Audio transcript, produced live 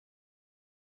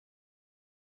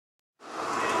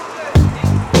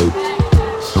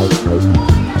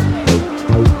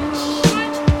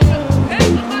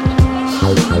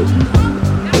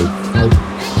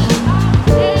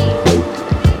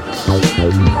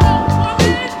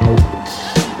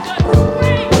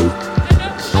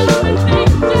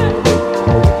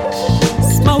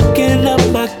Smoking up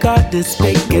my gardens,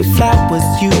 making flowers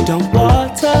you don't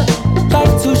water.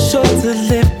 Life too short to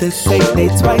live the same day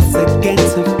twice again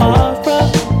tomorrow.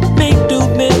 Make new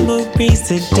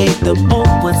memories and date the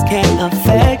old ones can't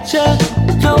affect ya.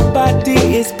 Nobody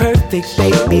is perfect,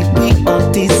 baby, we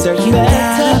all deserve better. You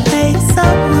gotta make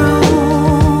some room.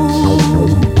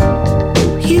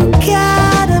 You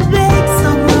gotta make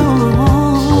some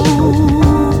room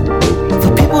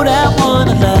for people that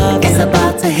wanna love. It's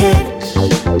about to hit.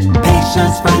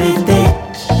 Patience running thick.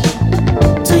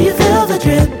 Do you feel the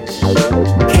drip?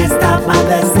 Can't stop my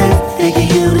blessings. Thinking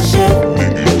you the shit.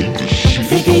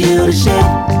 Thinking you the shit.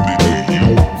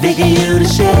 Thinking you the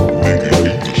shit.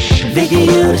 Thinking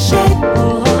you the shit.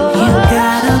 You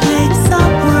gotta make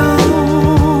some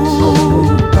room.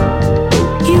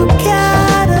 You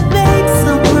gotta make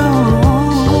some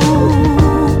room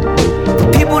for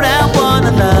people that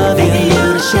wanna love. Thinking you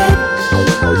the shit.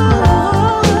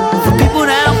 For people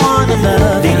that wanna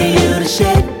love. Thinking you the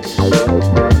shit.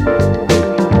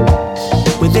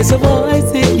 When there's a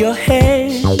voice in your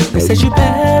head that says you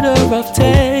better off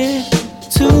dead.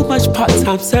 Too much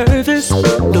part-time service,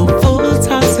 no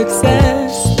full-time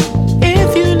success.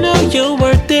 If you know you're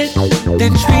worth it,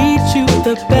 then treat you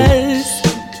the best.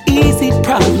 Easy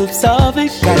problem solving,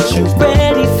 got you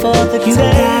ready for the test. You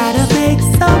gotta make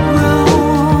some room.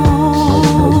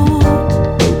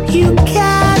 You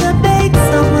gotta make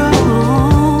some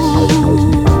room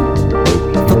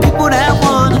for people that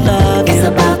wanna love. It's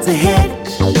about to hit.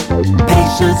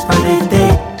 Patience running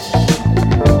thick.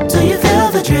 Do you feel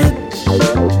the drip?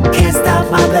 Can't stop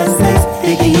my blessings.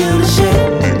 Thinking you the shit.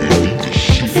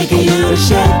 Thinking you the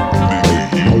shit.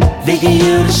 Thinking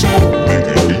you the shit.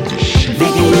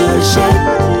 Thinking you the shit.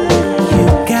 You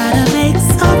gotta make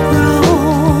some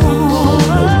room.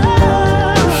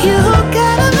 You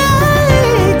gotta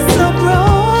make some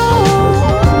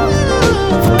room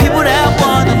for people that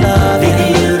wanna love.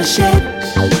 Thinking you the shit.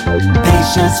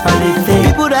 Patience running thick.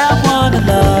 People that wanna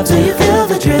love. Do you feel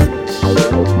the drip?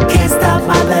 Can't stop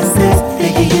my blessings.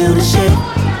 Thinking you the shit.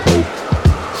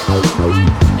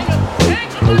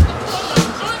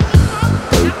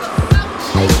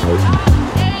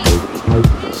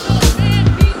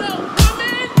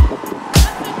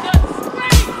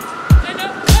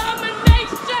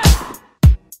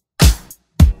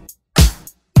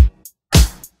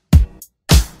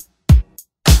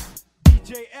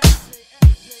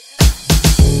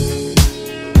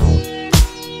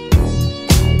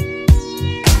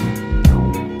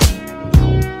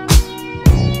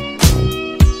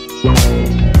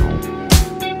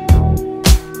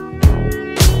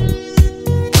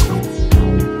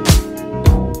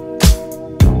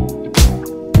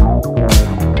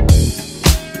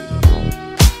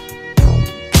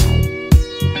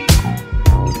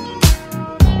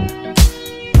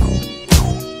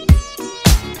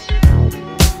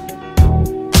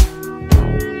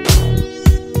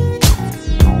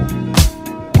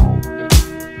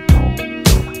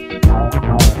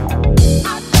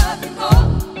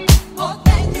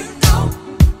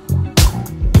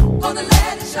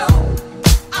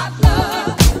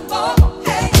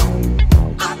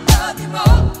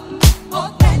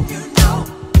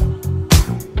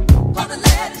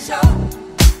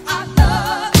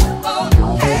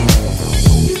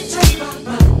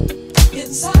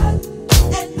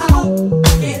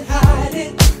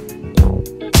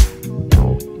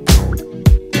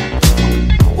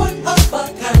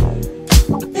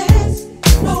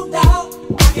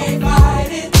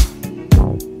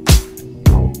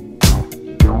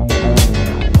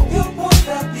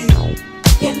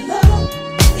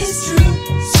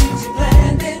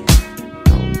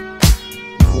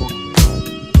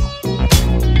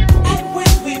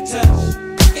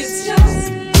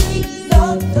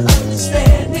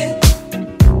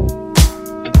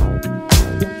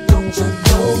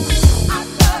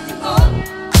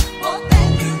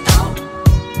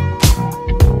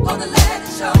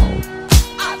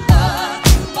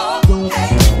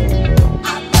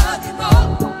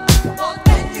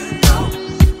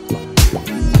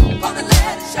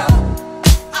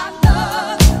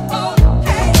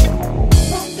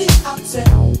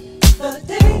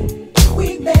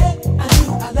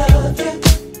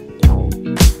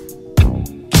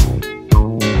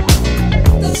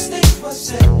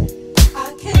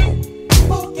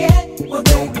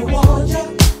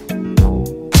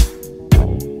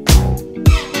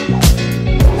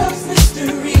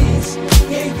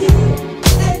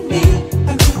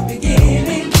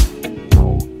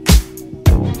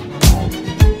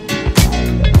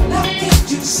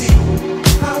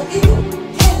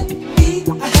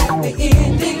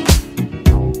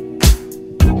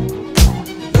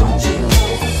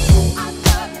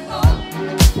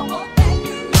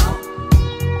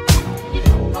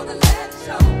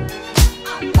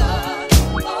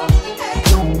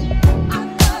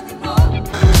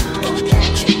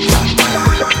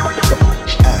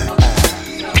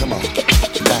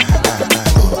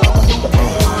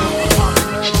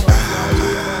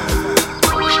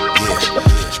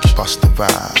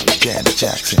 time. Janet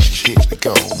Jackson, here we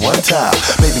go. One time,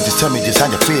 baby, just tell me just how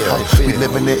you feel. We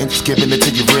living it and just giving it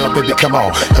to you real, baby. Come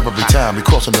on, every time we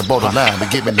crossing the borderline, we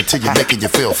giving it to you, making you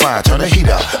feel fine. Turn the heat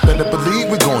up, better believe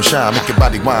we gon' shine. Make your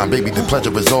body wine, baby. The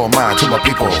pleasure is all mine. To my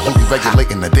people who be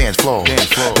regulating the dance floor.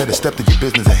 Better step to your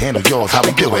business and handle yours. How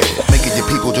we do it? Making your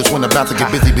people just wanna about to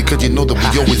get busy because you know that we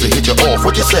always hit you off.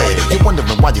 What you say? You're wondering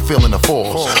why you feeling the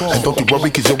force. And don't you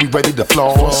worry, cause you'll be ready to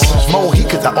floss. More heat,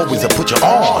 cause I always put you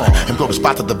on. And blow the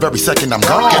spot to the very second I'm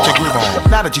gone. Get your groove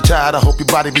on. Now that you're tired, I hope your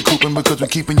body be cooping because we're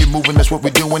keeping you moving. That's what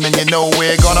we're doing, and you know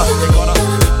we're gonna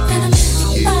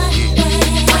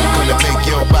make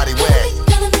your body wet.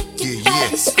 Yeah,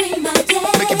 yeah.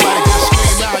 Make your body just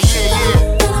scream out, yeah,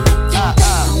 yeah.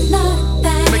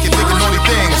 Make you think of naughty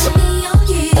things.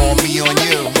 On me, on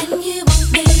you.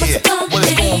 Yeah, what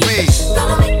it's gonna be.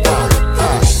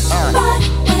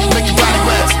 Make your body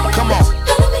wet. Come on.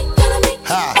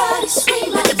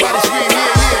 Make your body scream, yeah,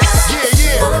 yeah, yeah,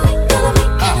 yeah.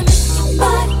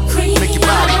 Make your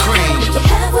body cream.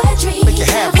 Make you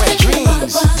have wet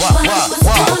dreams.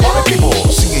 What? People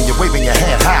seeing you waving your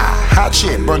hand high. Hot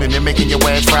shit burning and making your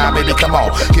ass fry, baby. Come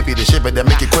on, give you the shiver that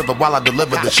make you quiver while I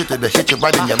deliver the shit that'll hit you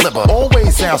right in your liver.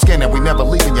 Always sound scanning, we never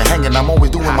leaving you hanging. I'm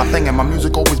always doing my thing and my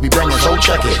music always be banging. So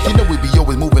check it, you know we be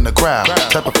always moving the crowd.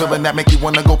 Type of feeling that make you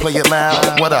wanna go play it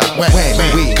loud. What up? When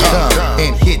we come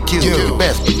and hit you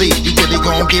best believe you really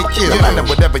gon' get you. No matter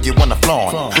whatever you wanna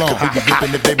flaunt. Cause we be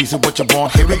ripping the babies so what you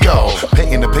want. Here we go,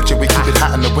 painting the picture. We keep it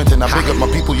hot in the winter. Now big up my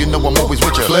people, you know I'm always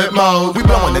with you. Flip mode, we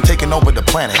blowing and taking over the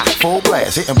planet. Full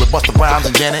blast, hitting with Busta Rhymes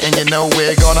and Janet, and you know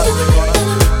we're gonna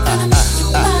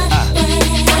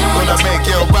make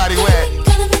your body wet.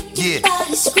 Yeah,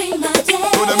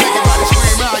 gonna make your body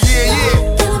scream out. Yeah, yeah.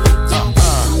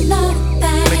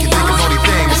 Make you think of naughty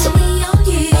things.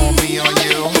 On me, on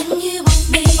you.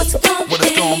 What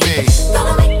it's gonna be.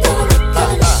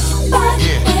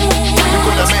 Yeah, we're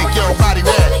gonna make your body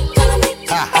wet.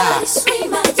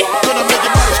 Gonna make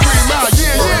your body scream out.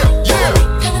 Yeah, yeah, yeah.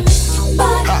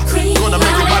 Gonna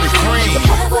make your body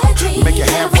scream. Make you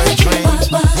have wet dreams.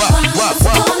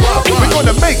 We're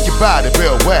gonna make your body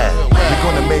real wet. We're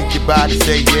gonna make your body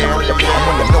say yeah. I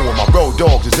wanna know where my road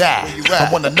dogs is at. I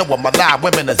wanna know where my live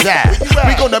women is at.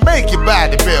 We're gonna make your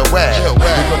body real wet.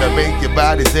 We're gonna make your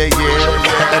body say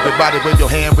yeah. And everybody with your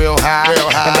hand real high.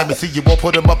 And let me see you all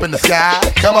put them up in the sky.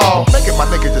 Come on, making my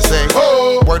niggas to say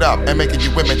oh. Word up, and making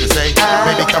you women to say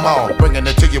baby come on. Bringing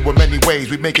it to you in many ways.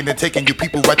 We making it, taking you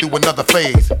people right through another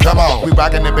phase. Come on, we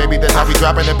rocking it baby, that's how we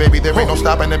dropping it baby. There ain't no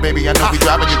stopping it baby, I know we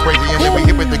driving you crazy. And then we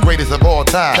hit with the greatest of all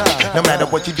time. No matter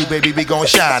what you do baby, we gon'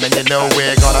 shine. And you know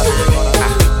we're gonna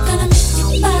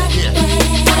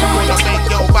gonna make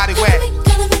your body wet.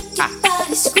 Gonna make your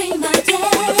body scream out.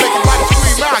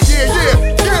 Yeah, yeah,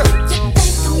 yeah.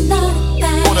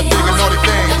 Wanna think of naughty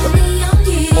things.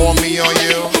 On me, on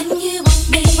you.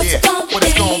 Yeah, what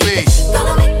it's gonna be.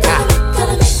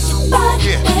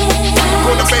 Yeah,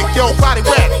 gonna make your body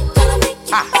wet. We're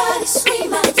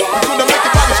gonna make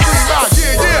your body scream out.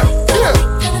 Yeah, yeah, yeah.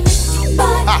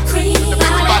 Gonna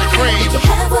make your body cream.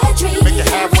 Make you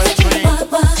have wet dreams.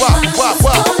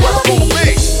 What's gonna be?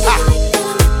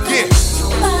 Yeah,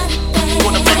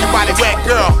 gonna make your body wet,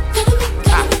 girl.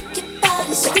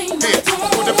 Yeah,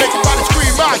 gonna make your body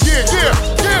scream out. Yeah, yeah,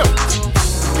 yeah.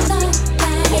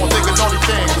 Gonna think of naughty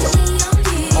things.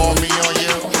 On me, on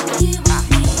you.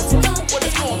 What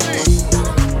it's gonna be?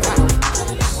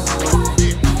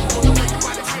 Yeah, gonna make your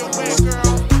body feel wet,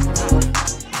 girl.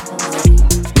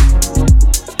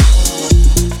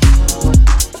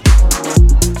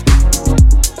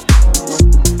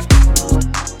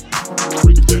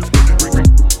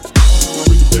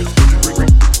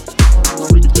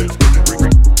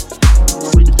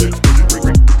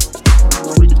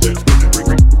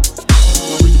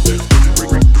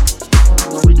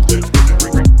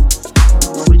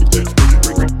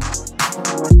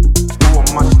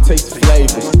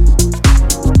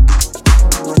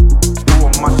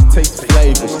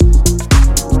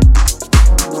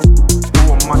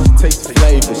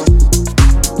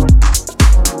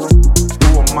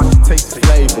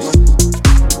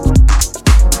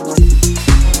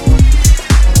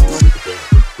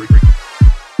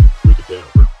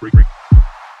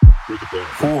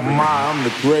 Who am I? I'm the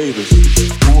greatest.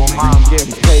 Who am I? I'm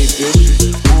getting paid,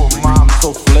 bitch. Who am I? I'm so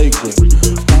flagrant.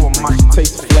 Who am I to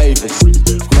taste flavors?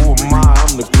 Who am I?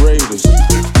 I'm the greatest.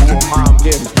 Who am I? I'm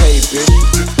getting paid, bitch.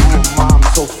 Who am I? I'm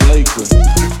so flagrant.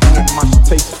 Who am I to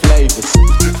taste flavors?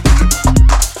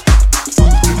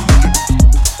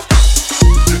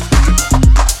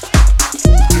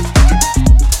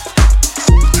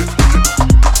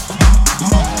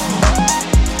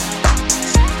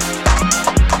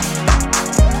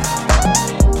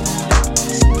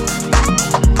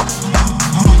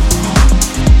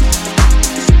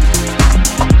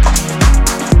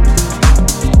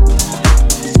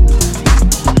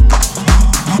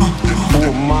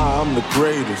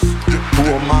 greatest? Who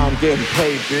am I? I'm getting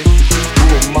paid, bitch.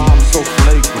 Who am I? I'm so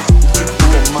flagrant.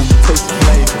 Who am I to taste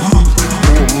flavor?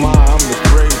 Who am I? I'm the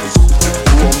greatest.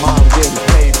 Who am I? I'm getting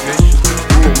paid, bitch.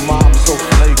 Who am I? I'm so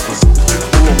flagrant.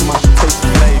 Who am I to taste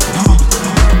flavor?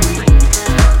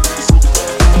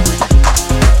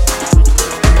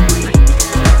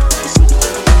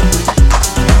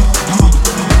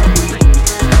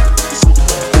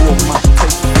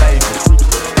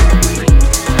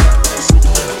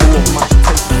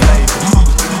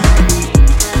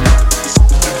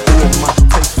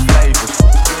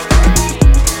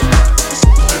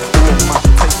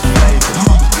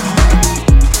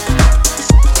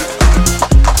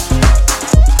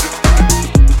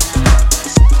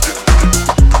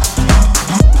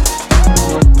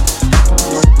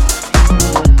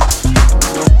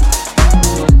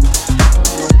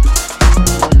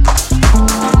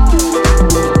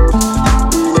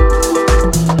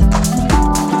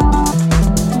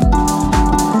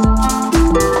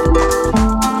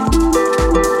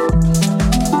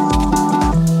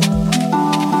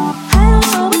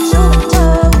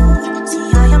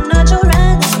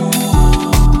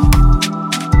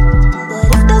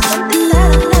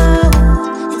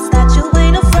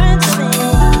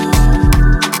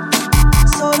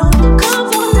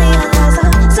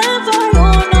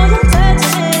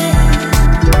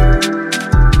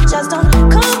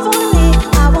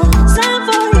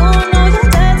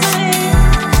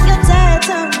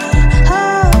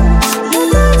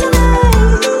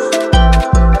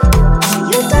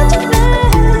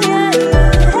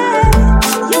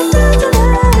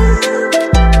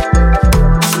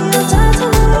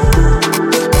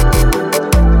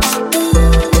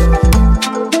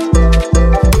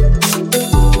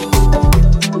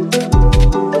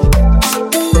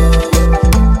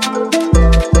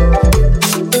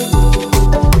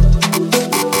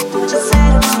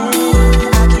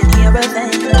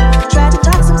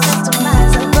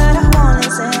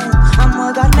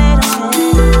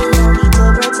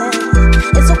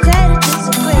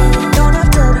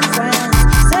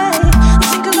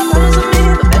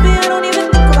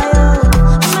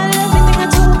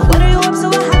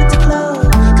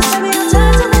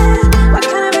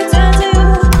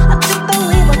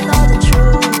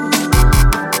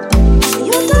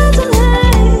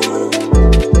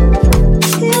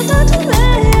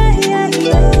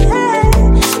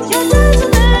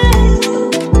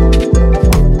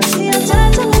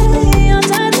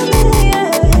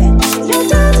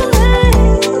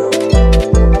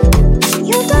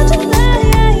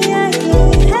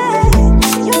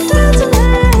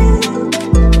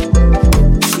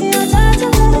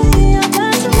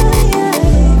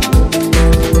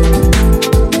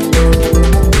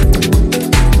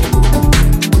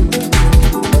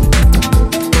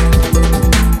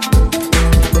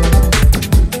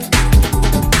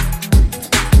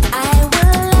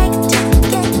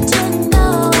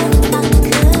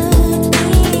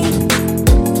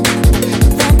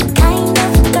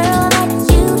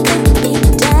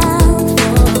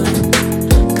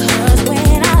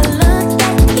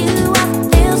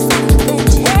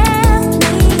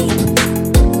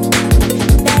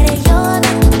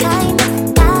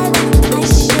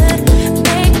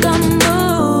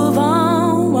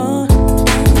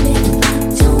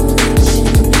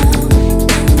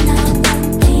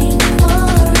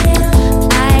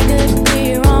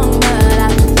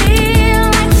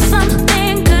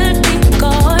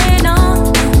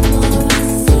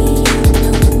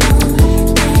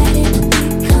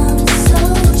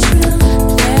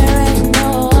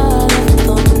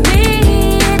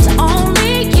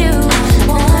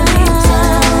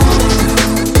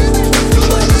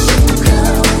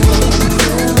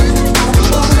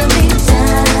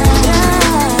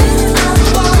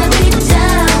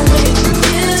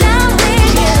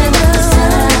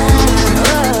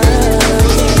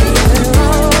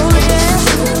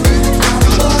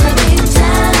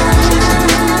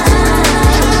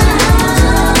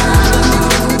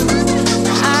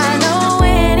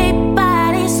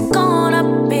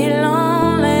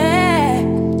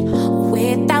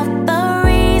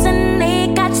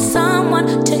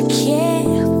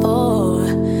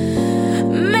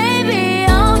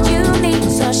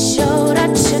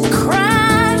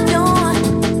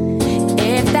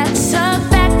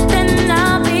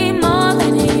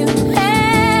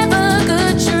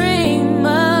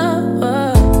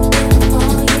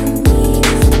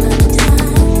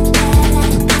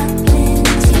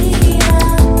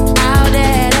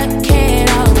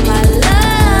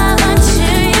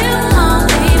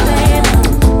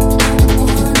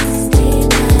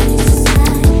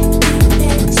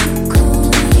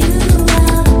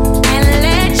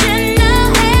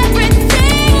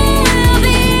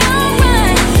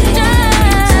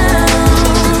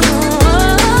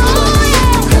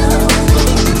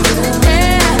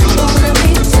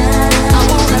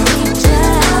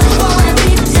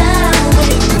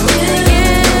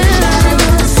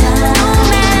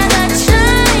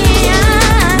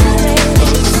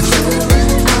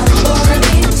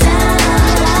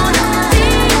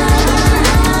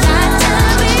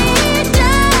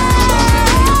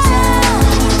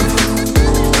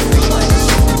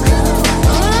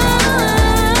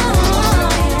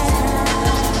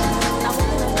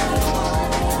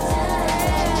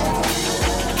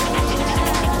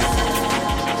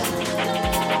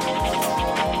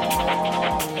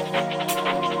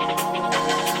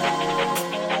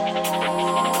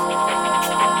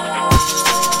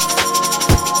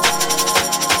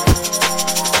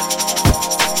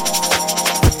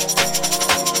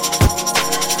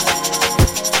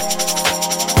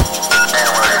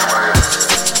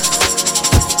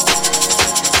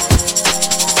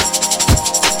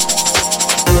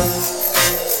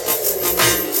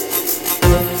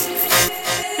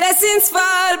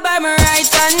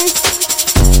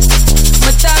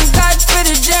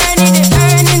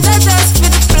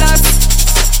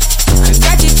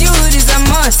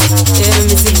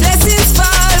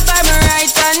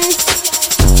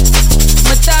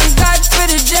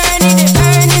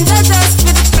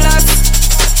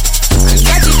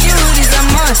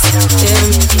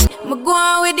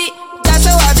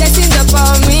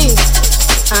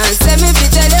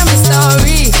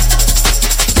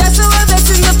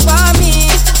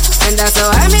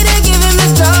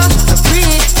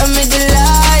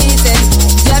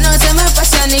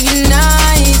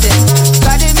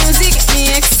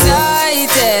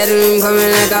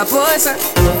 Blessings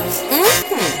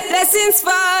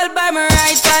fall by my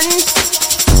right hand.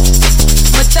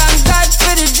 But thank God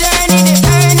for the journey, the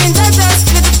earnings are just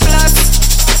for the plus.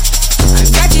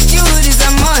 And gratitude is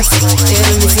a must. Yeah,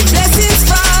 me see blessings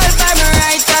fall by my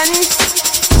right hand.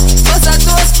 Bust a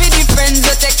toast for the friends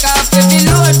that take off every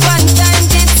load. One time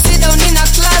did sit down in a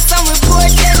class and we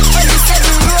bored them. When they said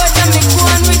the road and me go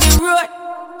on with the road.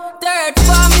 Third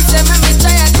form, me say me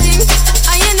try a thing.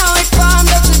 And you know it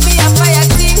formed up to be a fire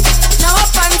thing. Now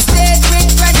up on stage with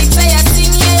credit fire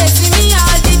thing. Yeah, see me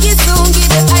all diggy soon give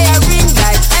the higher ring.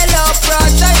 Like hello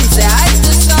brother, you say I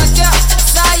just shot ya.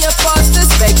 Saw your poster,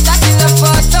 spectacular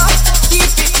photo. Keep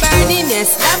it burning,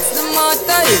 yes that's the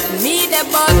motto. If me the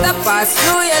butter pass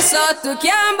through your soul to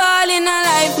can't ball in a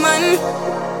life man.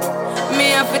 Me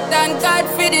have to thank God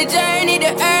for the journey,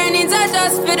 the earnings are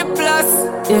just for the plus.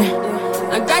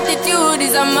 Yeah. And gratitude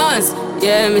is a must.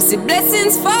 Yeah, me see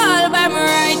blessings fall by my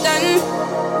right hand.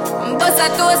 Bust a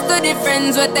toast to the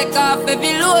friends we take off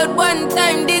every load. One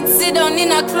time did sit down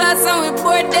in a class and we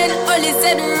bored then only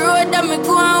said the road and me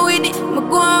go on with it, me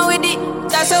go on with it.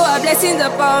 That's how our blessings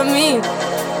upon me.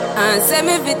 And say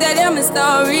me fi tell you my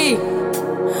story.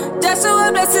 Just show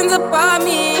our blessings upon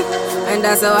me. And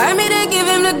that's how I made to give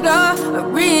him the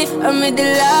glory. I'm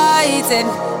delighted.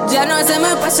 Jah knows say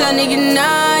my passion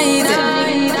ignited.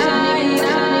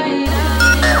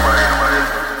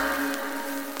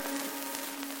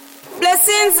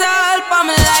 Blessings all for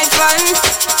my life and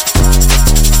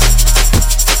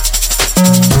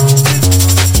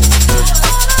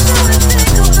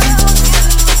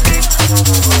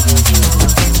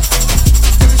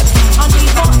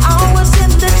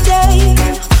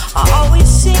I always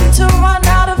seem to run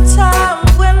out of time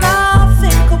when I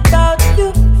think about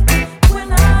you.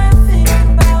 When I think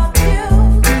about you,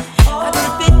 I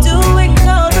could be doing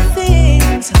other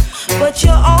things, but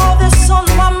you're all that's on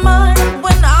my mind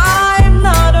when I'm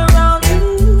not around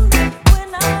you. When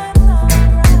I'm not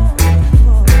around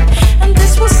you. And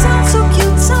this will sound so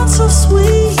cute, sound so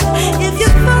sweet. If you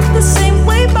felt the same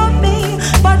way about me,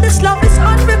 but this love is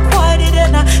unrequited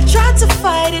and I tried to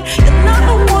fight it. You're not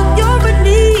the one you're in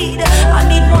need. I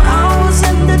need more hours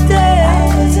in the day,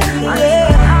 yeah.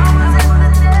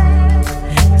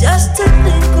 Just to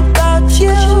think about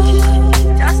you.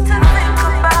 Just to think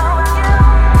about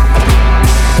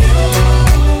you.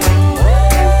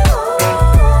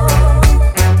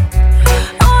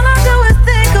 All I do is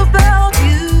think about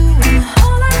you.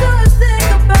 All I do is think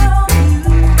about you.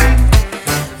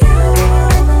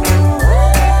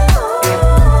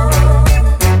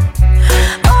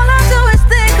 All I do is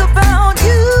think about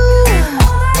you.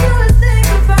 All I do is think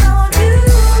about you.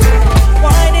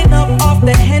 Winding up off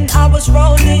the hand I was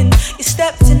rolling. You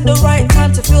stepped in the right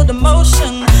time to feel the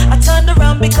motion. I turned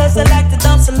around because I like to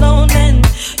dance alone and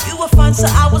you were fun, so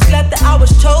I was glad that I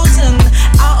was chosen.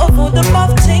 Out of all the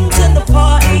rough things in the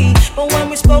party, but when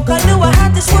we spoke I knew I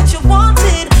had this what you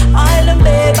wanted. Island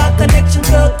babe, our connection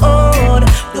felt old.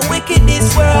 The wicked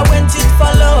is where I went to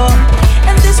follow.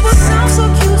 And this would sound so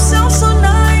cute, sound so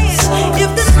nice. If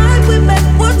the night we met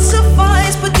would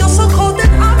suffice, but you're so cold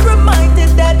that I'm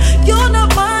reminded that you're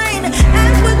not mine.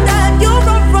 And with that you're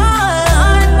alright.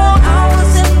 I know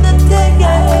hours in the day,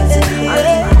 yeah.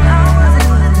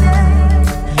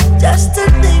 Just to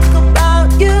think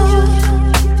about you.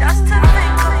 Just to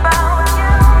think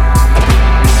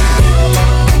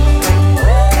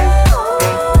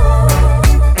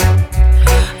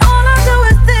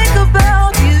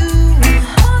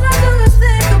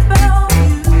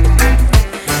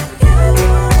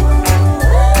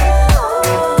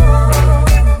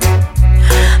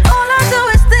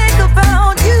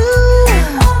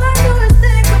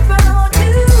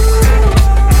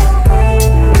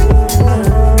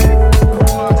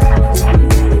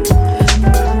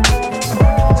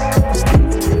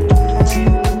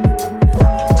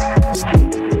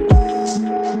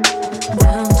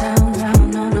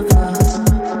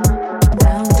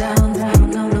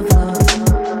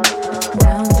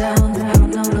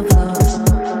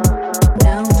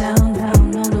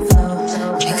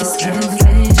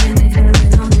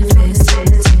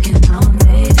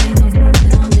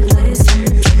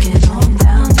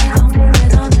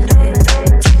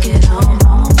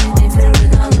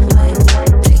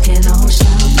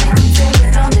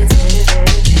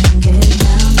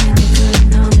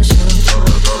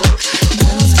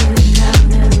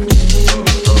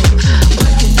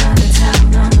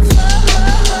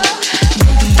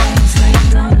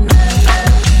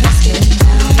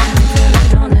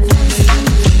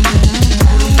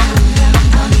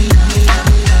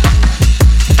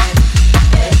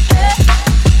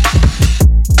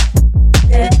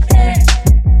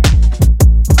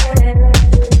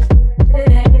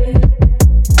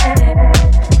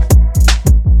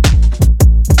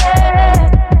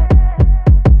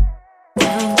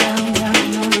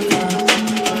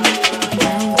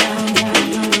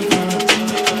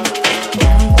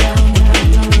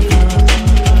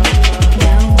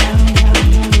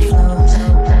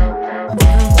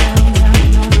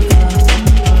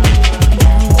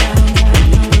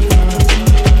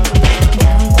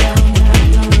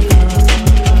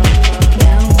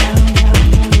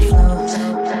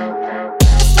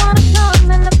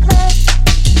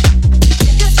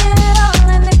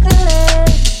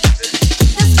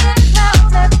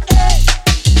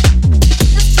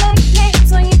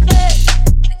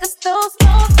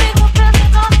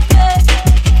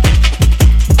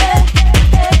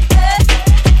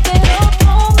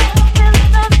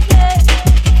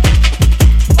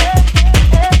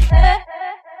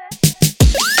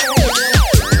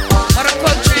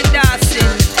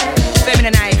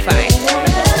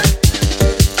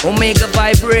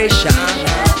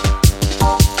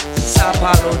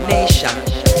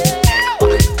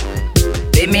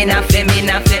Femina,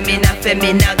 femina, femina,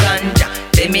 femina ganja.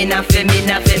 Femina,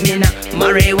 femina, femina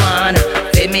marijuana.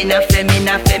 Femina,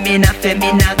 femina, femina,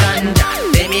 femina ganja.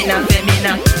 Femina,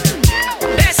 femina.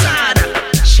 Pesada.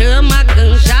 Chama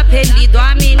ganja, apelido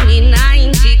a menina.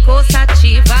 Indicou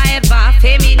sativa, é vá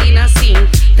feminina sim.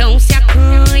 Então se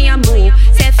acanha, amor,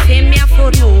 se é fêmea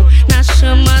formou. Na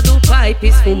chama do pipe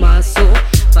esfumaçou.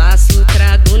 Passo o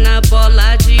trago na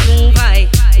bola de vai.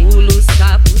 Pula o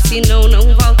sapo, senão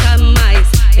não volta mais.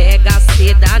 Pega a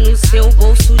seda no seu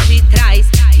bolso de trás.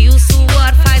 Que o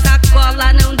suor faz a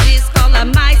cola, não descola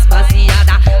mais.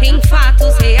 Baseada em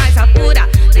fatos reais, apura.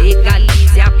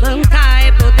 Legalize a planta,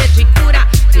 é poder de cura.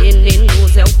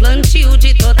 Venenoso é o plantio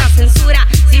de toda censura.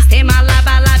 Sistema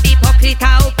laba-laba,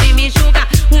 hipócrita, oprime e julga.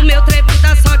 O meu trevo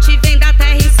da sorte vem da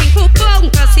terra em 5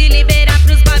 pontas. Se liberar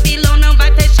pros Babilão não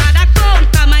vai fechar a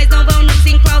conta. Mas não vão nos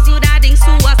enclausurar em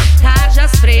suas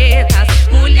tarjas pretas.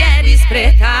 Mulheres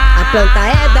pretas. A planta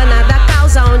é danada,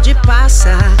 causa onde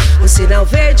passa. O sinal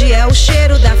verde é o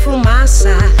cheiro da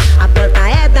fumaça. A planta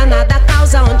é danada,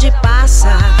 causa onde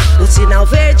passa. O sinal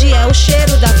verde é o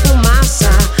cheiro da fumaça.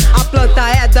 A planta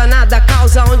é danada,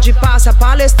 causa onde passa.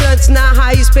 Palestrantes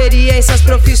narram experiências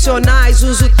profissionais.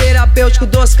 Uso terapêutico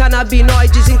dos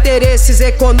canabinoides. Interesses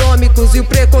econômicos e o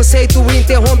preconceito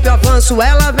interrompe o avanço.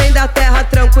 Ela vem da terra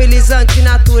tranquilizante,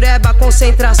 natureba,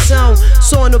 concentração.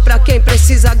 Sono pra quem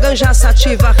precisa, ganja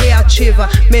sativa, reativa.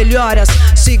 Melhoras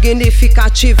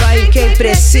significativa em quem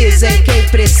precisa, em quem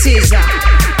precisa.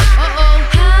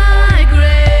 High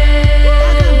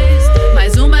Grace,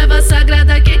 mais uma erva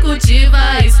sagrada que cultiva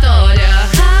a história.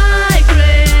 High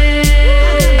Grace,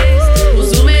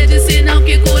 uso medicinal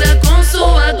que cura com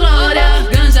sua glória.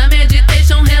 Ganja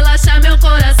meditation relaxa meu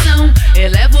coração.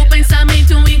 Eleva o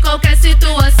pensamento em qualquer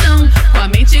situação. Com a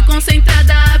mente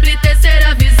concentrada abre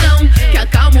terceira visão. Que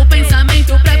acalma o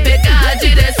pensamento pra pegar a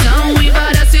direção. Em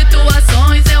várias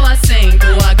situações eu acendo.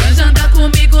 A ganja anda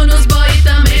comigo nos boy e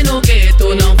também no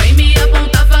gueto. Não vem me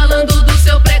apontar falando do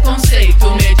seu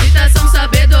preconceito. Meditação,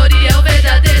 sabedoria é o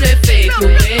verdadeiro efeito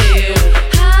meu.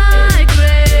 High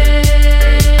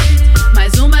grade,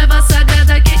 mais uma erva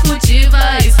sagrada que cultiva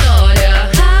a história.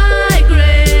 High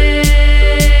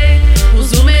grade,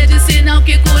 uso medicinal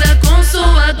que cura com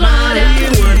sua glória.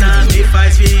 Marihuana me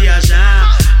faz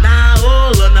viajar. Na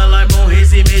Holanda, Almond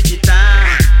Breeze e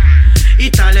meditar.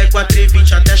 Itália é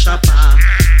 4h20 até chapar.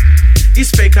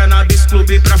 Spray Cannabis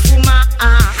Clube pra fumar.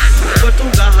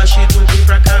 Portugal, Rachido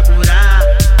pra carburar.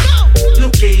 No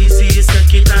case, isso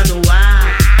aqui tá no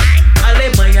ar.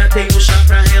 Alemanha tem o chá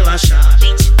pra relaxar.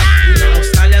 E na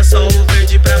Austrália só o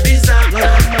verde pra brisar.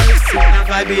 Na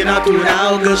vibe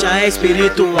natural, ganja é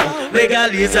espiritual.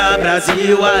 Legaliza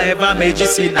Brasil, a erva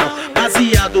medicinal.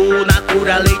 Baseado na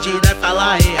cura, lei de Deus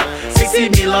fala real. Se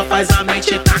simila, faz a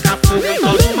mente taca fogo em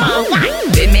todo mal.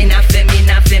 Femina,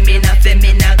 femina, femina,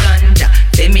 femina ganja.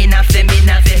 Femina,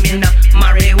 femina, femina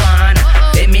marijuana.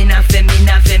 Femina,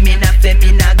 femina, femina,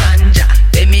 femina ganja.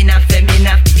 Femina,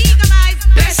 femina,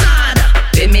 pesada.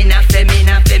 Femina,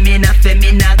 femina, femina,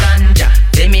 femina ganja.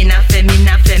 Femina,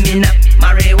 femina, femina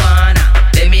marijuana.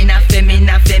 Femina,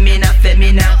 femina, femina,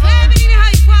 femina.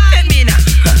 Femina,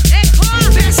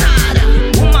 pesada.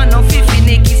 Woman no fi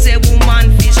finick, say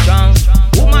woman fi strong.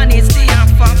 Woman is the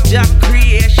half of Jack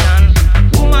creation.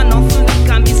 Woman no fi weak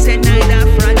and me say neither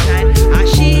fragile. As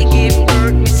she give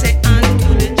birth, me say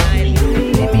unto the child.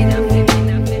 Femina,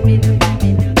 femina, femina,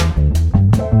 femina.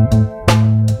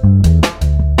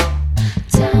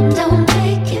 Time don't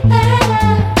make it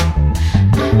better.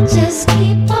 I just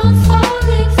keep on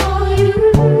falling for you.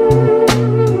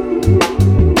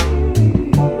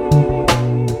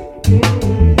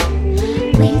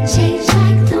 We change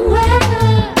like the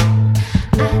weather.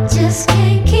 I just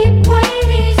can't keep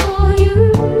waiting for you.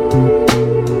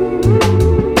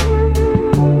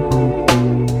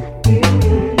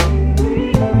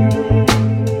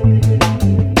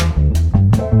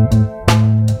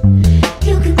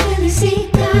 You can clearly see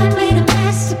God made a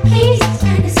masterpiece,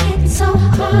 and it's getting so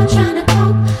hard trying to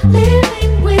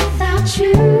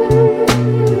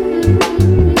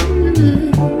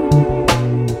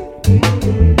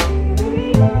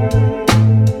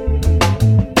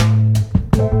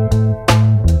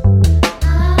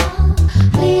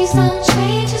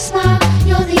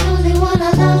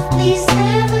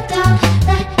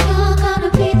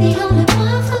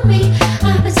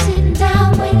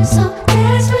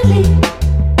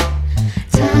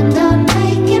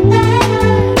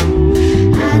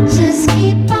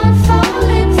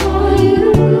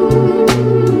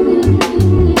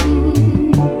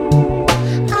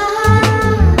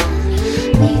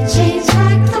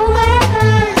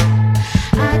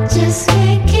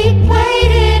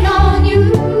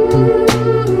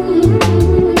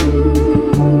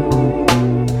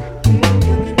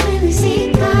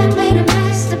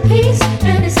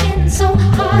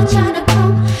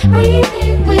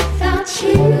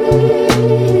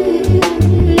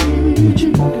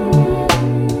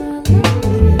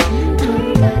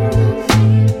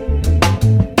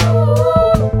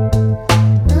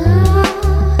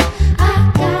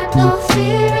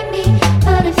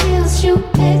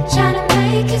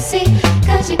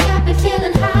 'cause you got me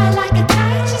feeling high like a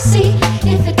kite. You see,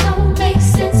 if it don't make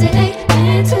sense, it ain't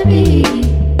meant to be.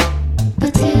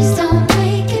 But tears don't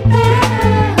make it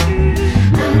better.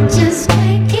 I just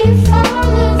can't keep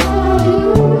falling for you.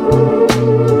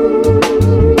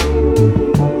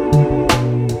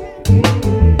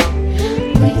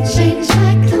 We change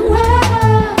like the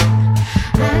weather.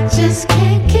 I just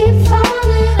can't keep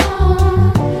falling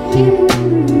on you.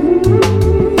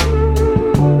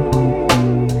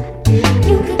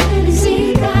 You can really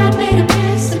see God made a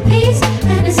masterpiece,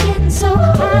 and it's getting so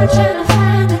hard trying to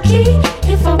find the key.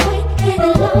 If I wait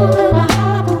any longer, my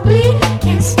heart will bleed.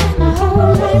 Can't spend my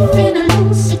whole life in a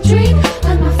lucid dream.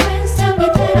 But my friends tell me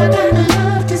that I got a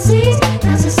love disease.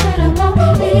 'Cause I said I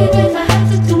won't leave if I have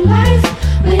to do life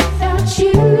without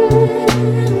you.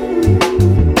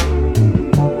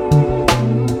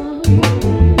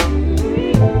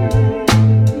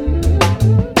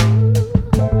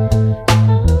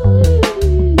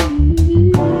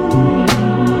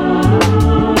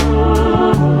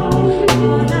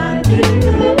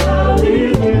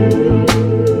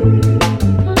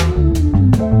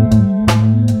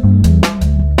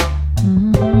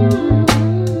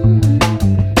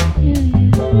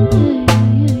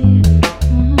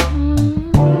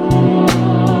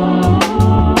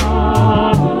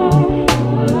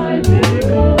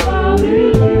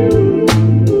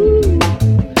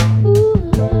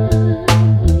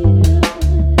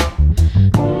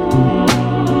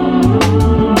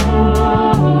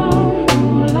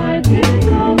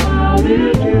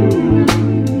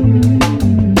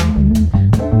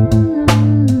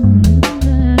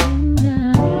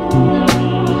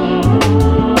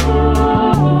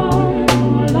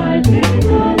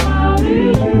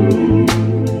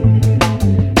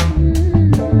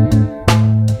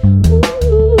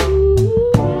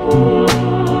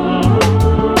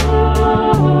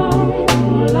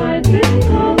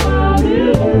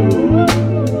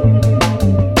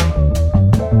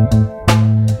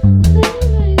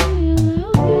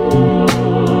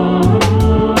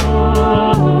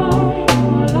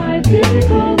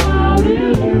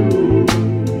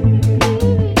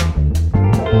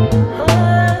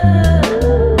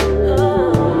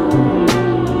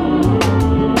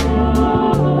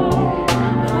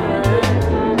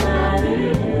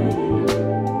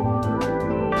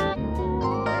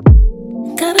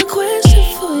 Got a question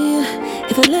for you.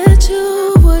 If I let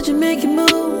you, would you make it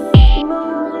move?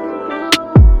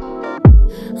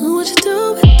 Would you do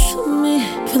it to me?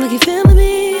 Feel like you're feeling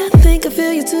me, I think I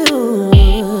feel you too.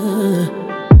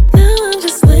 Now I'm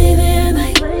just laying there at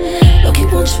night. Don't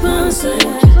keep on you by my side.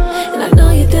 And I know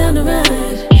you're down to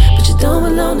ride, but you don't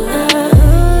belong to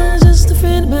us. Just a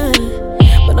friend of mine,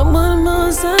 but I'm on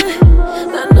my side.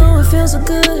 I know it feels so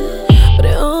good, but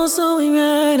it also ain't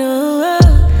right.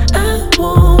 I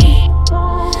want it,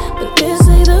 but this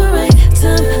ain't the right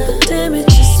time. But damn it,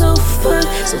 you're so fun.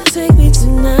 So take me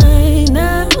tonight,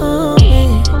 not on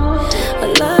me. A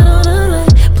lot on the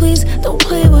line, please don't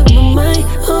play with my mind.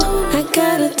 Oh, I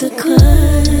gotta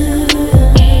decline.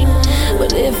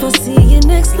 But if I see you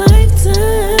next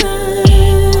lifetime,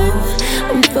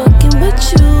 I'm fucking with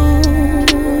you.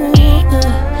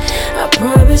 I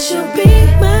promise you'll be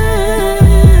mine.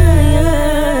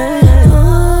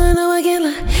 Oh, no, I can't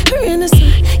lie. Her in the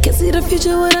sun, can't see the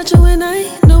future without you and I.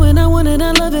 Knowing I want it,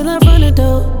 I love it, I run it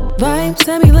though. Vibes,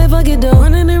 have me like fuck it though.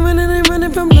 Running and running and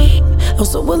running from love. I'm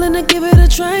so willing to give it a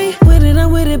try. With it,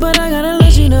 I'm with it, but I gotta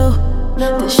let you know.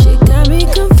 This shit got me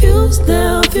confused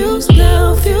now, fused.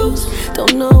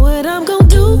 Don't know what I'm gon'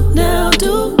 do now,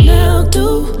 do.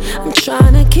 I'm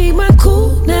trying to keep my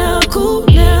cool now, cool.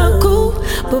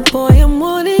 But boy, I'm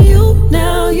wanting you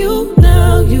now, you.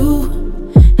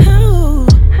 Oh,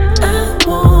 I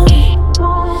want it,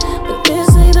 but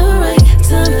this ain't the right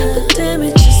time. But damn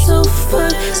it, you're so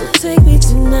fun. So take me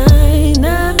tonight,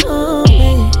 not on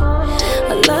me.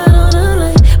 A lot on the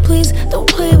line, please don't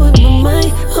play with my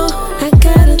mind. Oh, I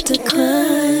gotta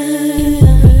decline.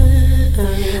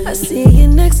 I see you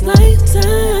next lifetime.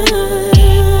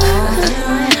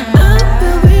 I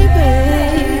will be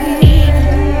babe.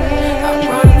 I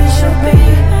promise you'll be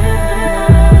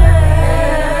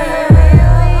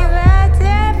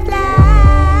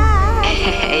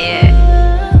Yeah.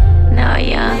 No,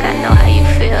 young, I know how you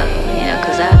feel, you know,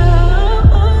 'cause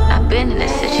I've been in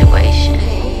this situation.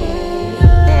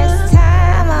 This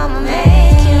time I'ma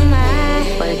make you mine.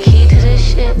 But the key to this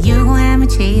shit, You gon' have me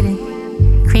cheating,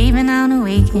 creeping on the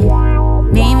weekend.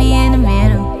 Meet me in the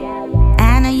middle.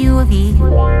 I know you a vegan,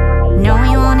 know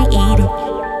you wanna eat it,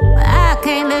 but I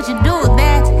can't let you do it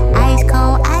back. Ice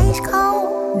cold.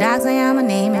 Dogs say I'ma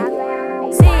name it.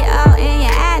 See it all in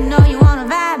your eye, know you wanna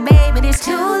vibe, baby. It's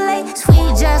too late.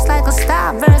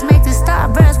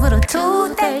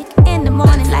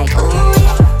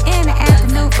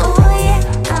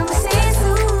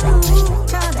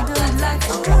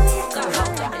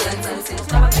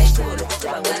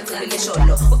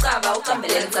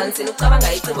 tambelele cansini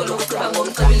ucabanga icebo lokuceba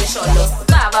ngomcebile sholo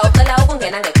ucaba ucela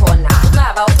ukungena ngekhona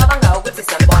ucaba ucabanga ukuthi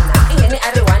siyambona ingeni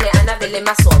ariwane anabele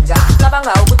masonja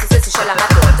ucabanga ukuthi sesishela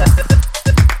amadoda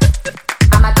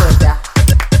amadoda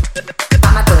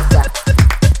amadoda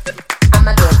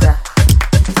amadoda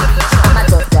amadoda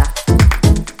amadoda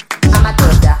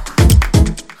amadoda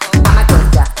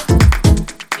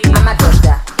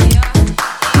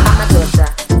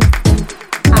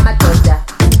amadoda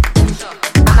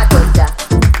amadoda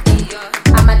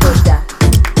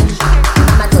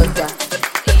amadoda amadoda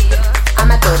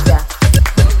amadoda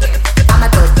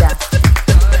amadoda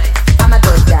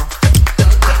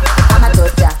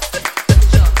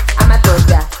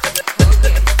amadoda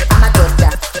amadoda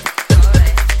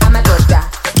amadoda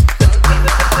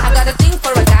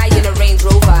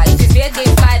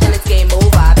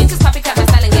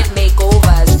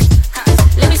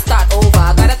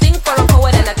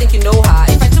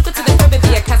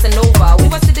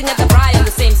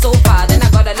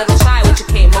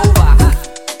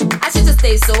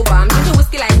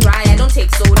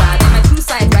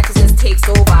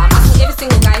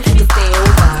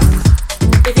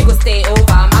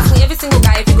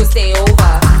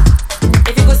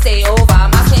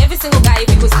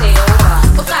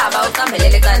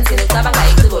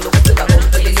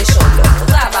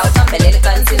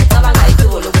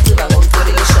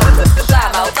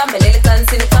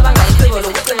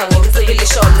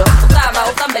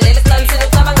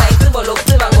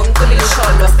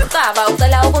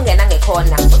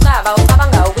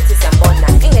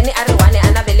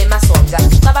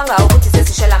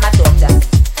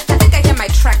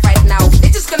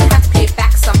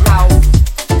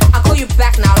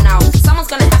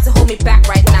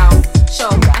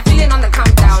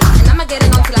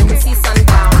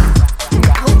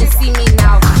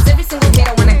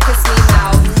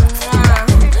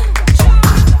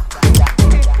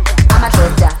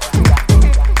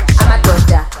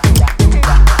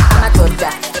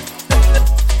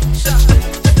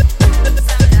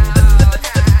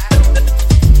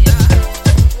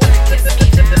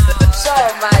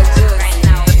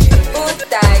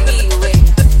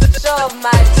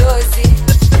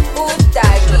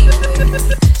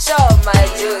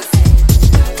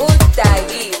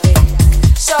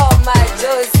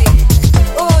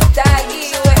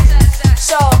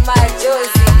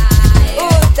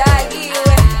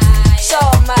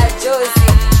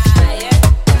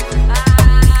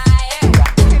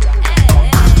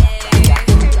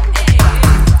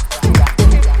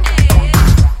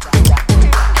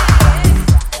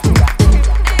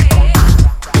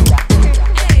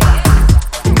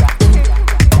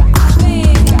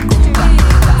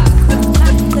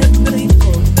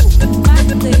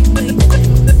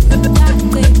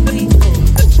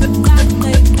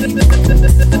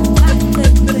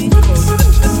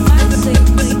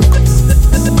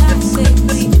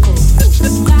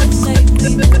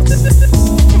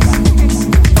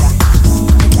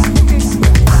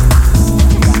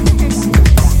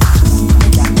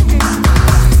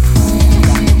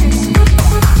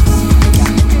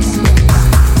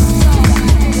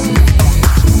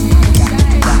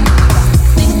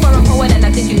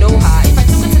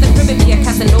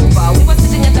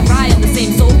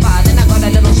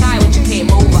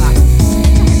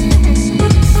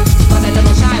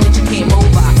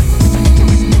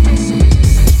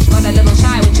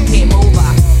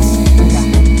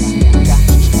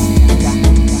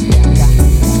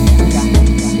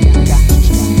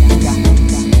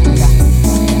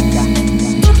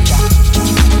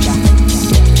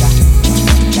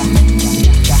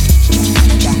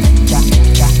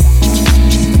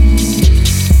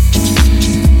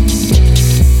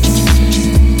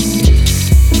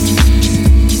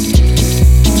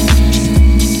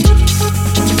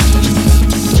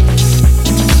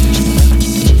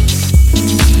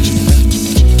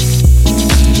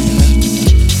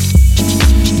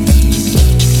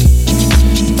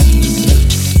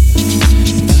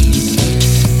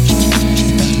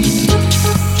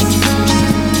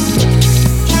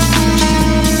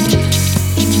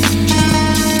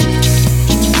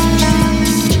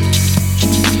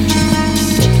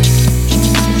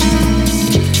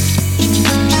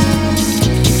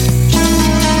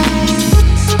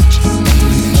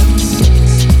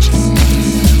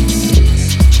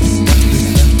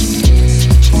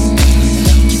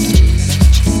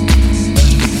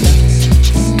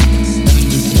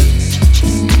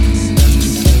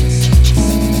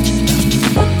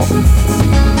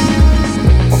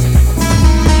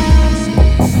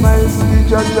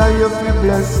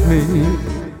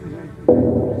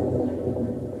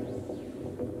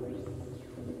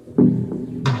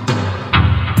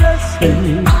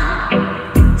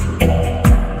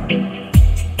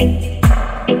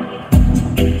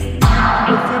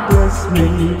If you bless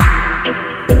me,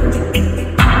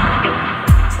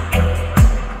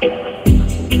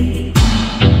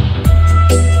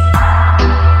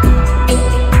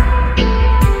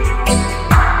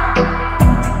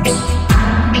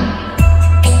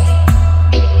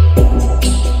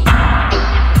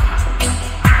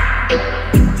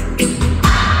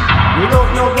 without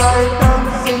no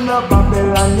guidance in the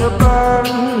Babylon you burn.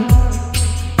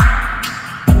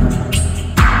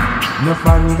 No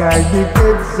fan guide the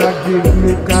kids, I give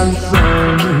me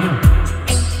concern.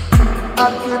 I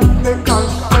give me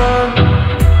concern.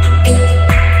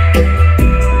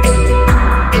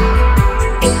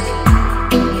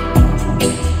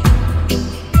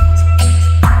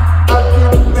 I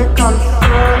give me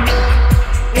concern.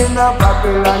 In the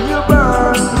Babylon you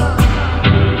burn.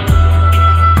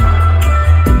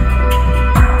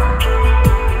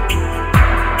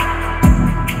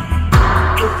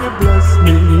 If you bless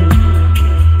me,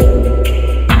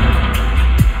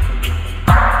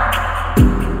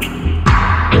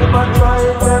 never try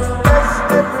them best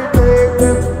every day.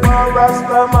 Them for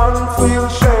Rasta man feel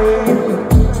shame.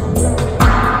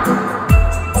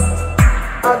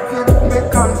 I give me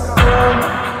concern.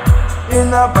 In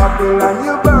a Babylon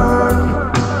you burn.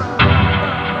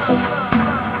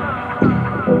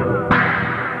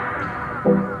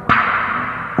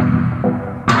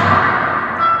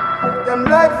 Them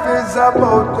life is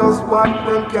about just what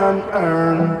them can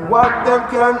earn. What them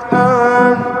can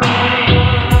earn.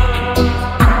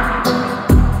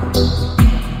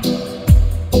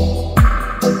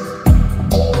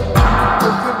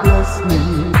 If you bless me,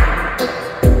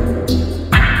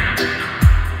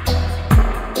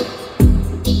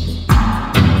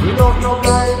 without no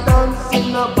guidance in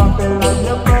the Babylon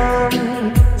you burn.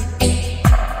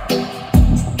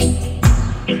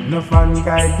 No fan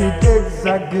guide the kids, I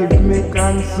give me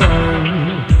concern.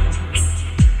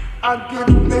 I give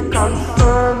me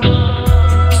concern.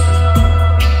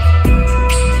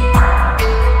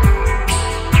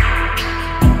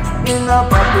 In a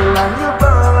Babylon you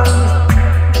burn.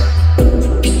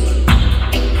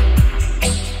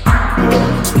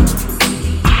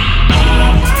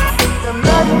 Them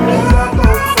life is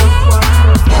about just what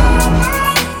you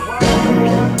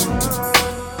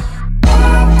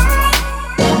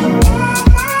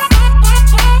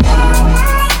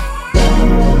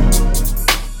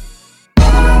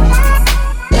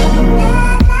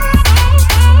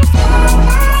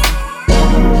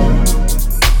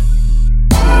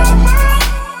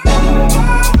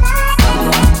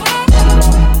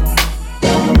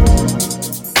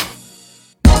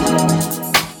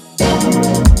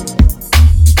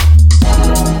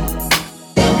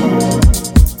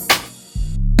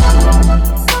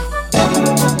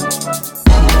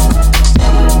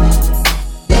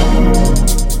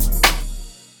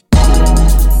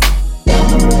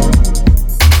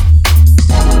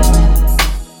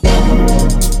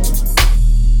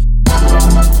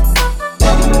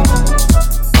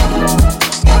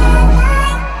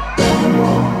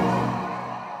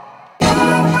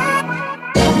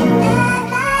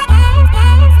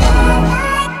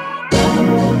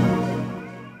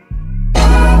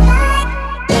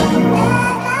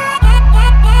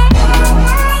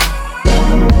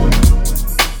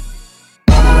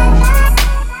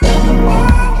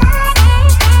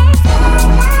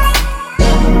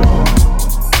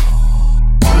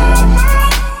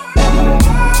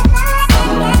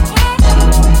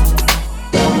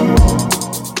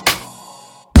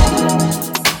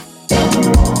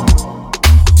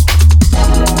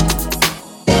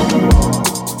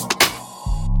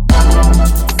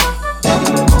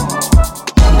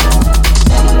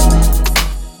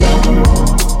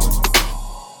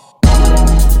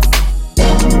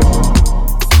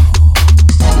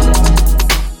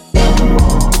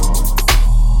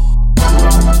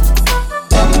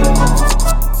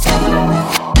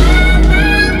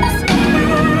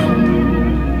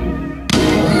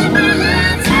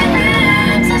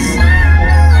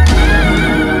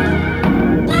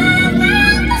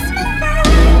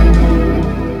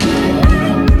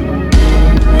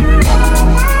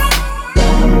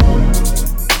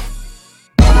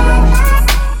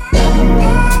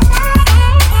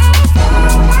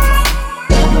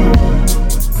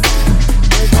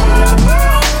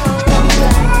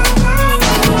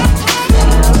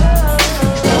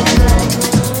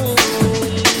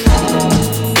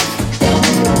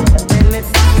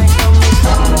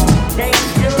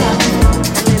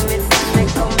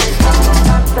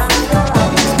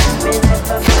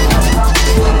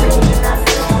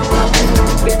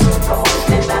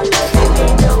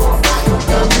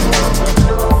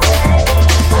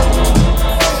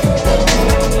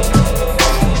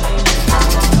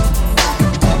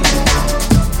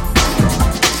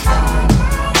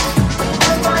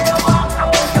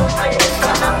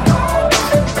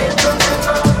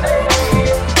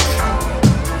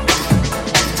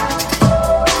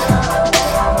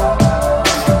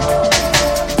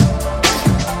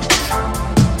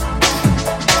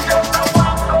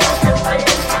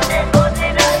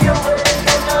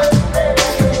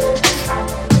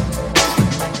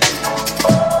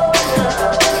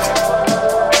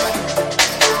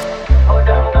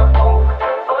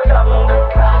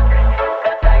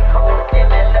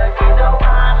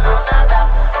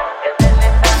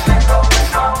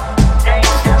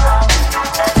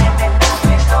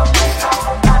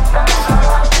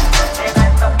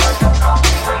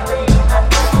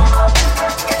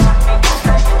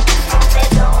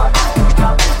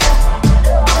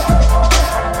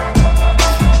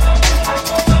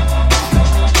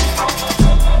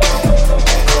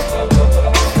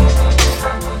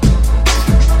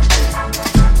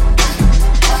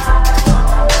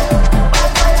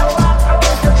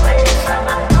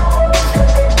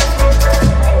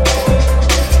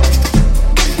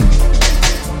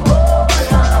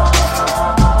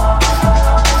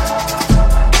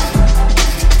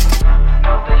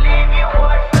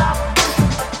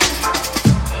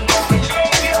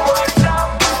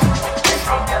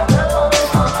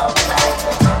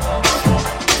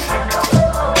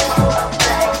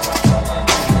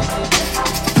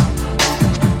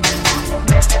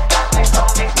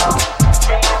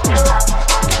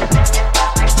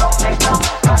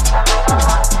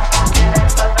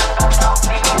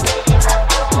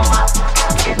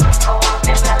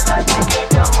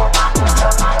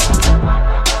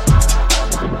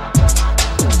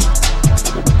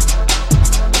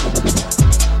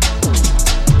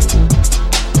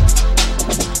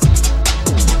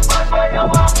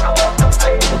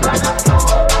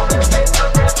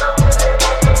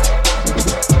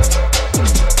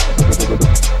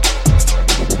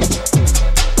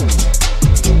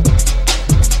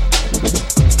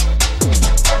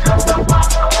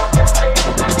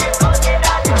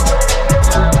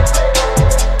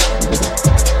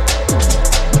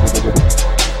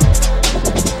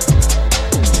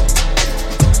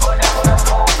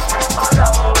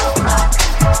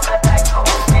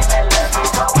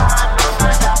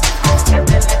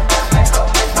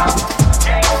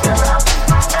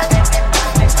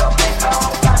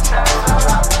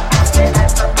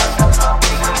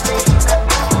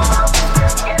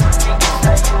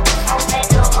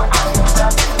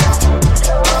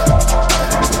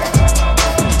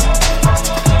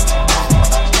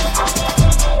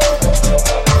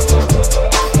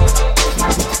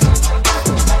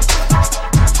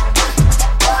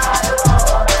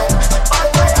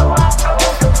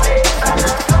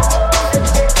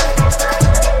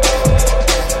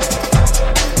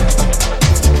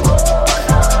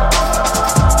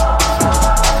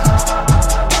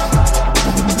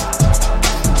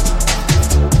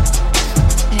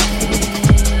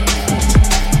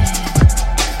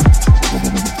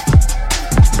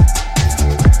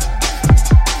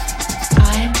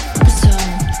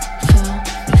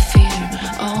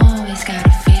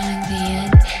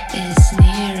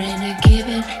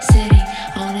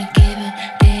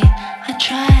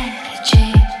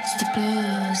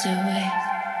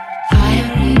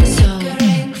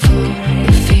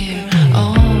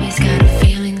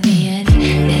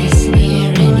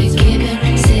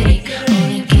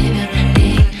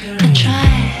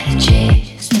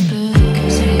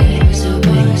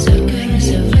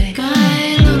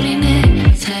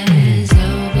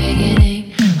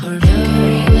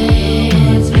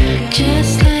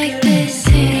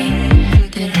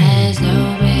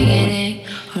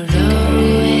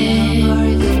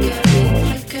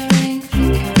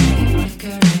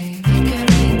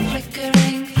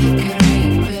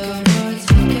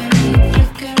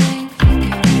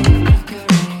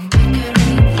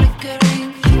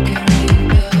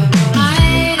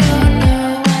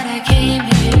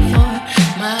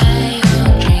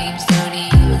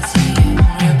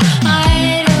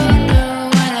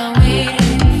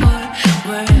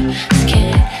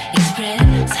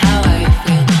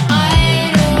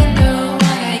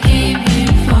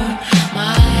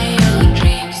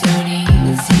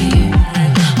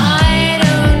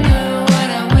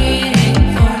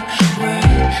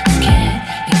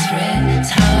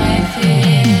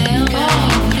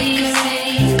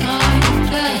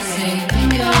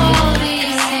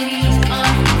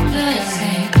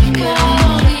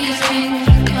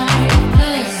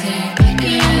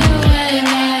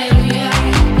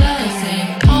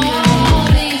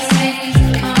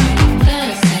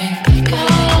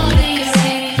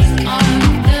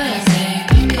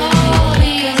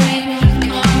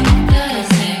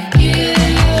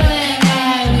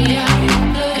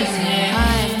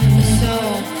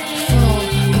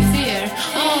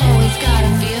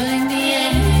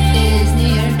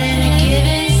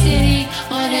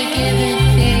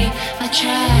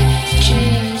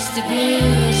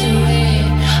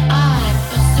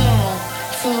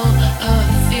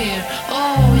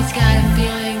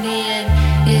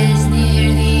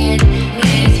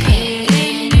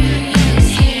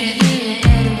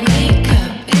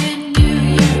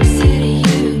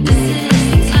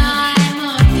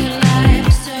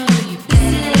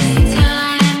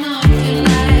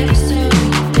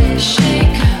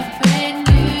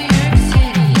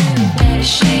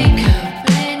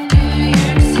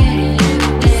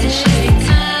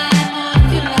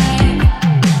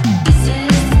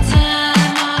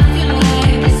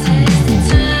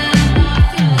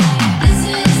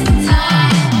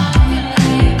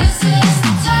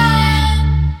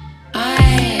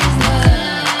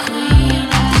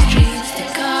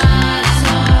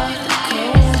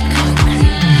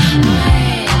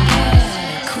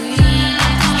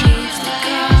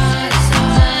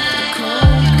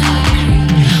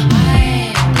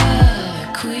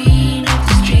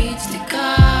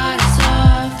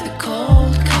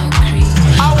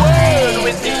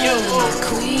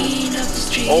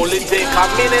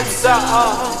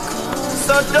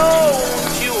So don't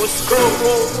you screw.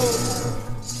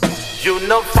 You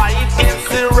no fight against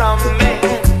the rumming.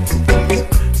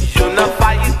 You no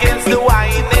fight against the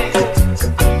whining.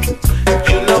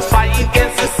 You no fight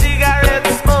against the cigarette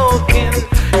smoking.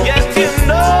 Yet you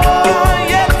know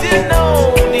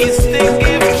these things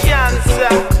give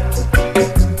cancer.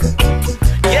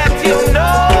 Yet you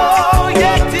know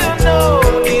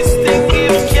these things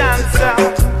give cancer.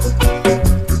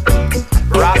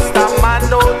 Rasta man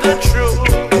know the truth,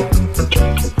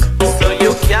 so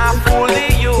you can't fool the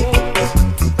youth.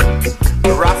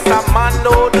 Rasta man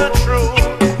know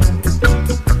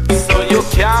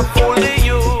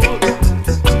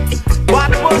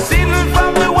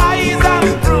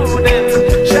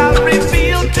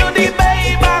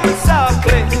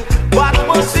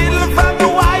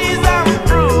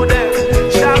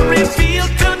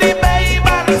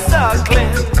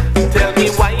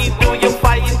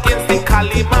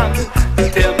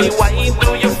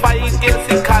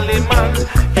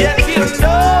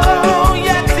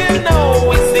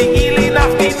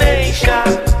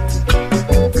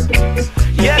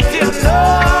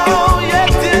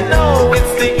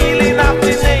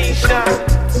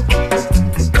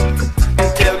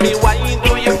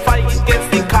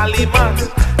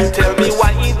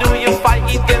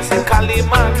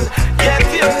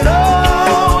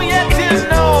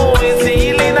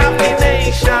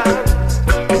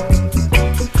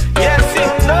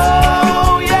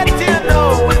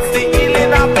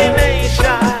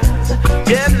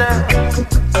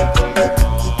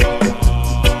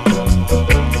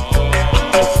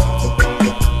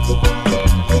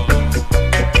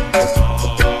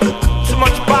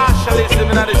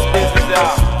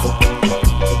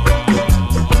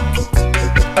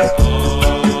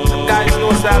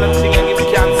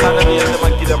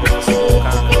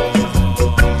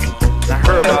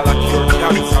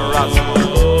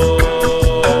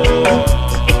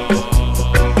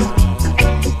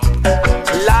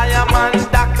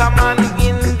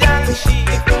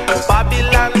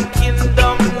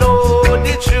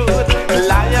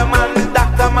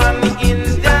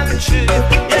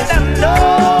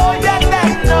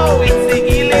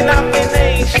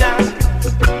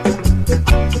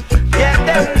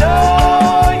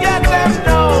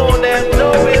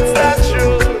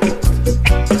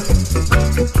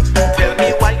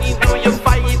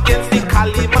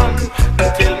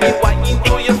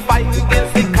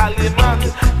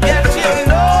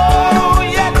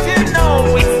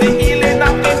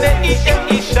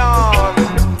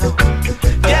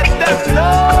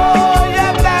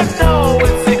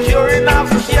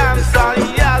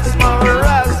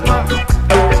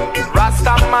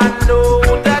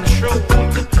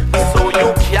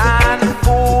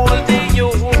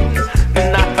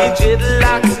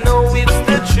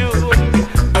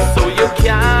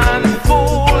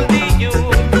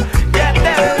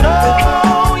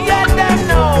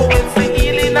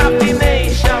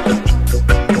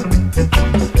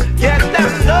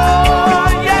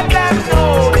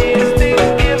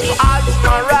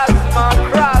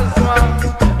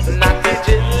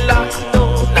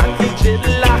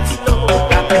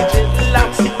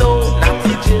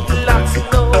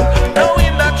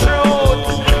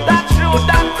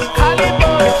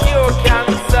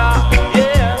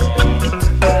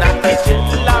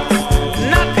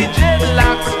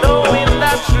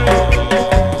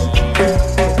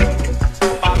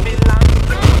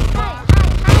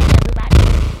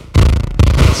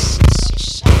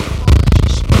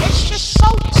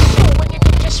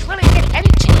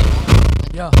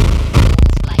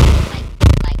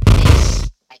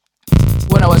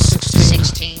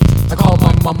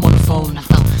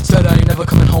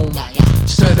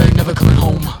said I ain't never coming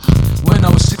home. When I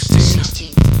was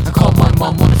 16, I called my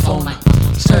mom on the phone.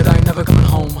 Said I ain't never coming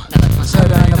home.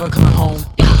 Said I ain't never coming home.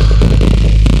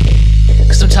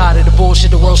 Cause I'm tired of the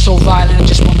bullshit, the world's so violent. I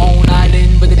just want my own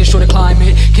island, but they destroy the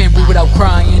climate. Can't breathe without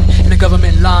crying, and the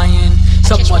government lying.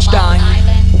 So much dying,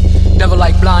 never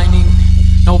like blinding.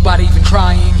 Nobody even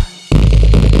trying.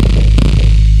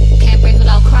 Can't breathe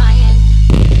without crying.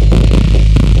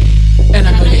 And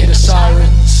I know you hear the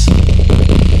sirens.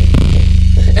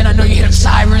 And I know you hear the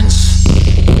sirens.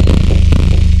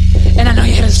 And I know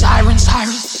you hear the sirens,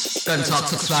 sirens. Gun talk,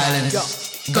 sex violence.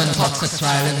 Gun talk, sex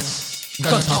violence.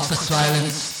 Gun talk, sex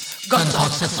violence. Gun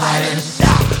talk, sex violence.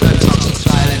 Gun talk, sex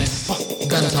violence.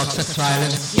 Gun talk, sex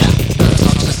violence. Gun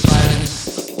talk, sex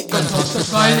violence. Gun talk, sex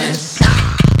violence.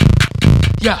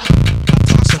 Yeah.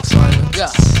 Sex violence.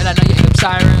 Yeah. And I know you hear them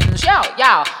sirens. Yo,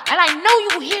 yo. And I know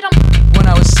you hear them. When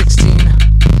I was 16,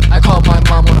 I called my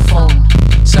mom on the phone.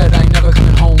 Said I ain't never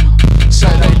coming home.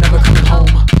 Said I ain't never coming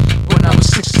home. When I was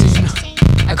 16,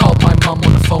 I called my mom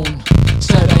on the phone.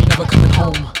 Said I ain't never coming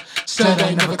home. Said I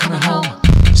ain't never coming home.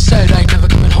 Said I ain't never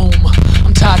coming home.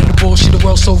 I'm tired of the bullshit, the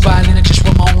world's so violent. I just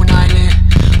want my own island,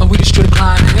 but we destroy the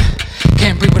climate.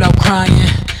 Can't breathe without crying.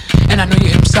 And I know you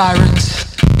hear them sirens.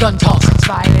 Gun talk, sex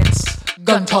violence.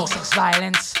 Gun talk, sex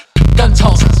violence. Gun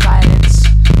talk, sex violence.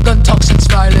 Gun talk, sex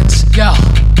violence. Yeah.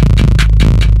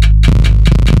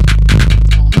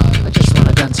 I just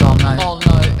wanna dance all night. All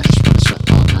night. I just wanna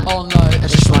sweat all night. All night. I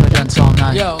just wanna dance all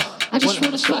night. Yo. I just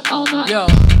wanna sweat all night. Yo.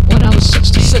 When I was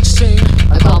 16,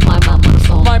 I called my mom on the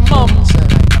phone. My mom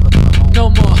said I ain't never coming home. No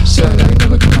more. Said I ain't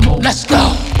never coming home. Let's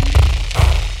go.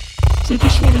 So I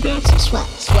just wanna dance and sweat.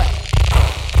 Sweat.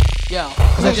 Yo.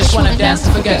 Cause I just wanna dance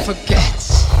and forget.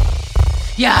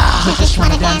 Yeah. I just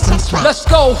wanna dance and sweat. Let's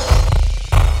go.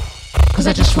 Cause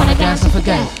I just wanna dance and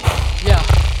forget. Yeah.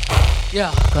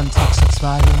 Yeah. Gun talk, sex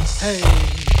violence. Hey.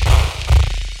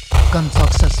 Gun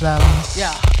talk, sex violence.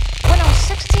 Yeah. When I was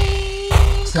 16,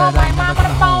 called my mom on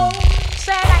the phone.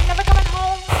 Said I ain't never coming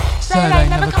home. Said I ain't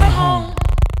never coming home.